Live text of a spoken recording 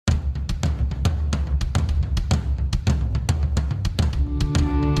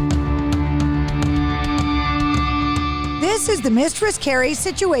This is the Mistress Carrie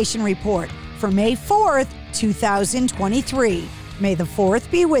Situation Report for May 4th, 2023. May the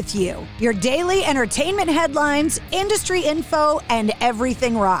 4th be with you. Your daily entertainment headlines, industry info, and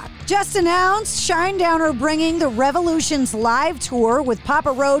everything rock. Just announced, Shinedown are bringing the Revolutions live tour with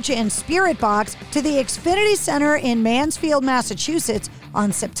Papa Roach and Spirit Box to the Xfinity Center in Mansfield, Massachusetts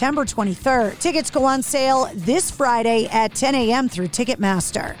on September 23rd. Tickets go on sale this Friday at 10 a.m. through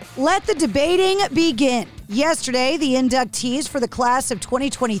Ticketmaster. Let the debating begin. Yesterday, the inductees for the class of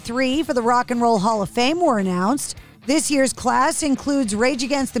 2023 for the Rock and Roll Hall of Fame were announced. This year's class includes Rage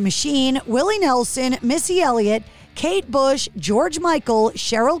Against the Machine, Willie Nelson, Missy Elliott, Kate Bush, George Michael,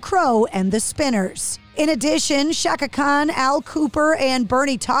 Sheryl Crow, and the Spinners. In addition, Chaka Khan, Al Kooper, and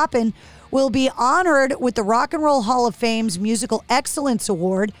Bernie Taupin will be honored with the Rock and Roll Hall of Fame's Musical Excellence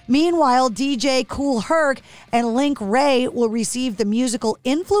Award. Meanwhile, DJ Kool Herc and Link Wray will receive the Musical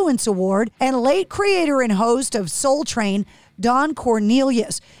Influence Award, and late creator and host of Soul Train, Don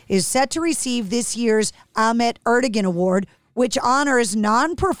Cornelius, is set to receive this year's Ahmet Ertegun Award, which honors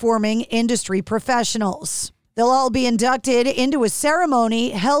non-performing industry professionals. They'll all be inducted into a ceremony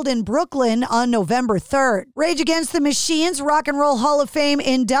held in Brooklyn on November 3rd. Rage Against the Machine's Rock and Roll Hall of Fame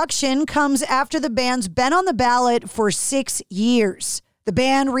induction comes after the band's been on the ballot for 6 years. The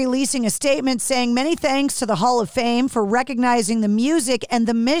band releasing a statement saying many thanks to the Hall of Fame for recognizing the music and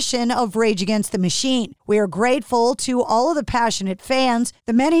the mission of Rage Against the Machine. We are grateful to all of the passionate fans,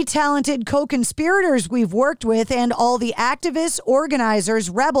 the many talented co-conspirators we've worked with, and all the activists, organizers,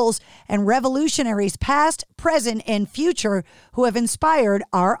 rebels, and revolutionaries past, present, and future who have inspired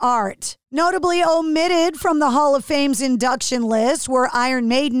our art. Notably omitted from the Hall of Fame's induction list were Iron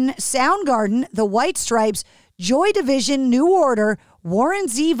Maiden, Soundgarden, The White Stripes, Joy Division, New Order, Warren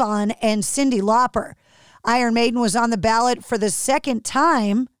Zevon, and Cyndi Lauper. Iron Maiden was on the ballot for the second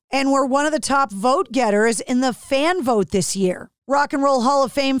time and were one of the top vote getters in the fan vote this year. Rock and Roll Hall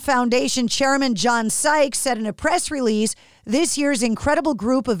of Fame Foundation Chairman John Sykes said in a press release, this year's incredible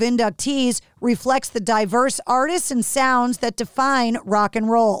group of inductees reflects the diverse artists and sounds that define rock and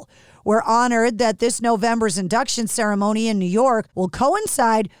roll. We're honored that this November's induction ceremony in New York will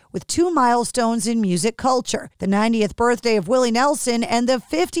coincide with two milestones in music culture, the 90th birthday of Willie Nelson and the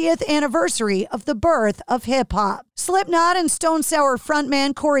 50th anniversary of the birth of hip-hop. Slipknot and Stone Sour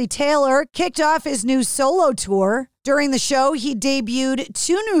frontman Corey Taylor kicked off his new solo tour. During the show, he debuted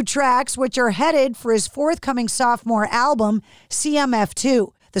 2 new tracks, which are headed for his forthcoming sophomore album,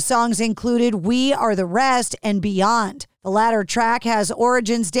 CMF2. The songs included We Are the Rest and Beyond. The latter track has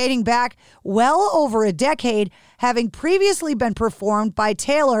origins dating back well over a decade, having previously been performed by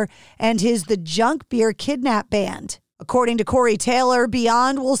Taylor and his The Junk Beer Kidnap Band. According to Corey Taylor,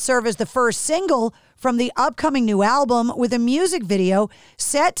 Beyond will serve as the first single from the upcoming new album, with a music video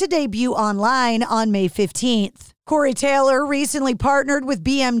set to debut online on May 15th. Corey Taylor recently partnered with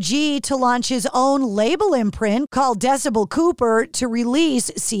BMG to launch his own label imprint called Decibel Cooper to release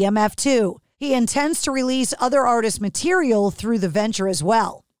CMF2. He intends to release other artist material through the venture as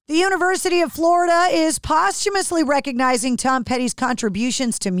well. The University of Florida is posthumously recognizing Tom Petty's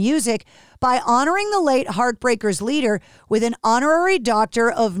contributions to music by honoring the late Heartbreakers leader with an honorary Doctor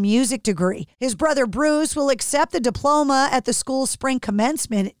of Music degree. His brother Bruce will accept the diploma at the school's spring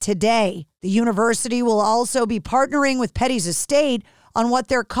commencement today. The university will also be partnering with Petty's estate on what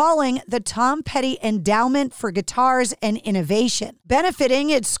they're calling the Tom Petty Endowment for Guitars and Innovation, benefiting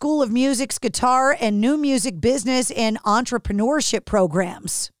its School of Music's guitar and new music business and entrepreneurship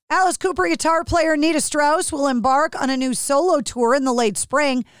programs. Alice Cooper guitar player Nita Strauss will embark on a new solo tour in the late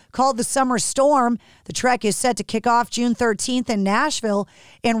spring called The Summer Storm. The trek is set to kick off June 13th in Nashville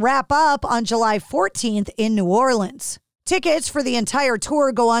and wrap up on July 14th in New Orleans. Tickets for the entire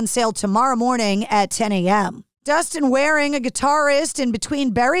tour go on sale tomorrow morning at 10 a.m. Dustin Waring, a guitarist in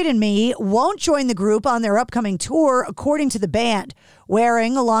Between Buried and Me, won't join the group on their upcoming tour, according to the band.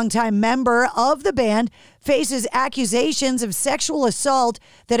 Waring, a longtime member of the band, faces accusations of sexual assault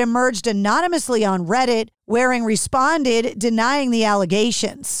that emerged anonymously on Reddit. Waring responded, denying the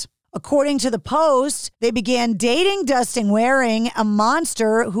allegations. According to the Post, they began dating Dustin Waring, a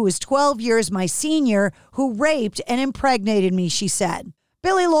monster who is 12 years my senior, who raped and impregnated me, she said.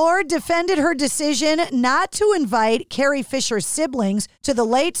 Billie Lourd defended her decision not to invite Carrie Fisher's siblings to the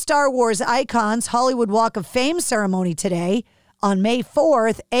late Star Wars icon's Hollywood Walk of Fame ceremony today on May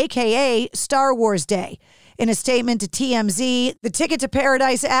 4th, a.k.a. Star Wars Day. In a statement to TMZ, the Ticket to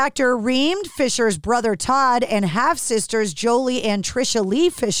Paradise actor reamed Fisher's brother Todd and half-sisters Jolie and Trisha Lee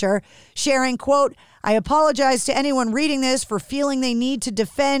Fisher, sharing, quote, I apologize to anyone reading this for feeling they need to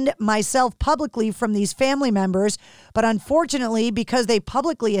defend myself publicly from these family members, but unfortunately, because they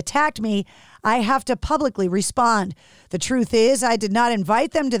publicly attacked me, I have to publicly respond. The truth is, I did not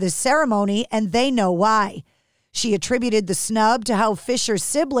invite them to this ceremony, and they know why. She attributed the snub to how Fisher's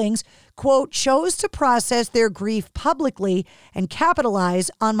siblings, quote, chose to process their grief publicly and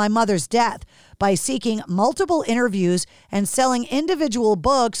capitalize on my mother's death by seeking multiple interviews and selling individual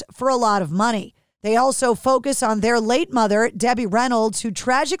books for a lot of money. They also focus on their late mother, Debbie Reynolds, who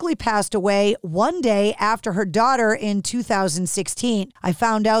tragically passed away one day after her daughter in 2016. I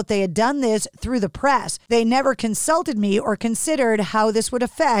found out they had done this through the press. They never consulted me or considered how this would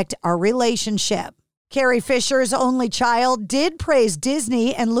affect our relationship. Carrie Fisher's only child did praise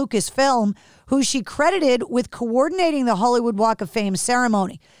Disney and Lucasfilm, who she credited with coordinating the Hollywood Walk of Fame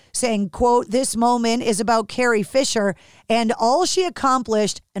ceremony, saying, quote, "This moment is about Carrie Fisher and all she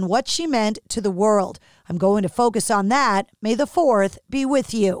accomplished and what she meant to the world. I'm going to focus on that. May the 4th be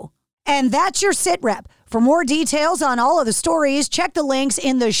with you." And that's your Sit Rep. For more details on all of the stories, check the links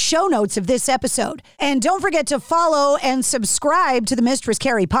in the show notes of this episode. And don't forget to follow and subscribe to the Mistress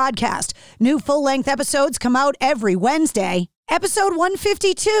Carrie podcast. New full-length episodes come out every Wednesday. Episode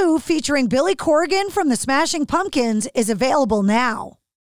 152, featuring Billy Corgan from the Smashing Pumpkins, is available now.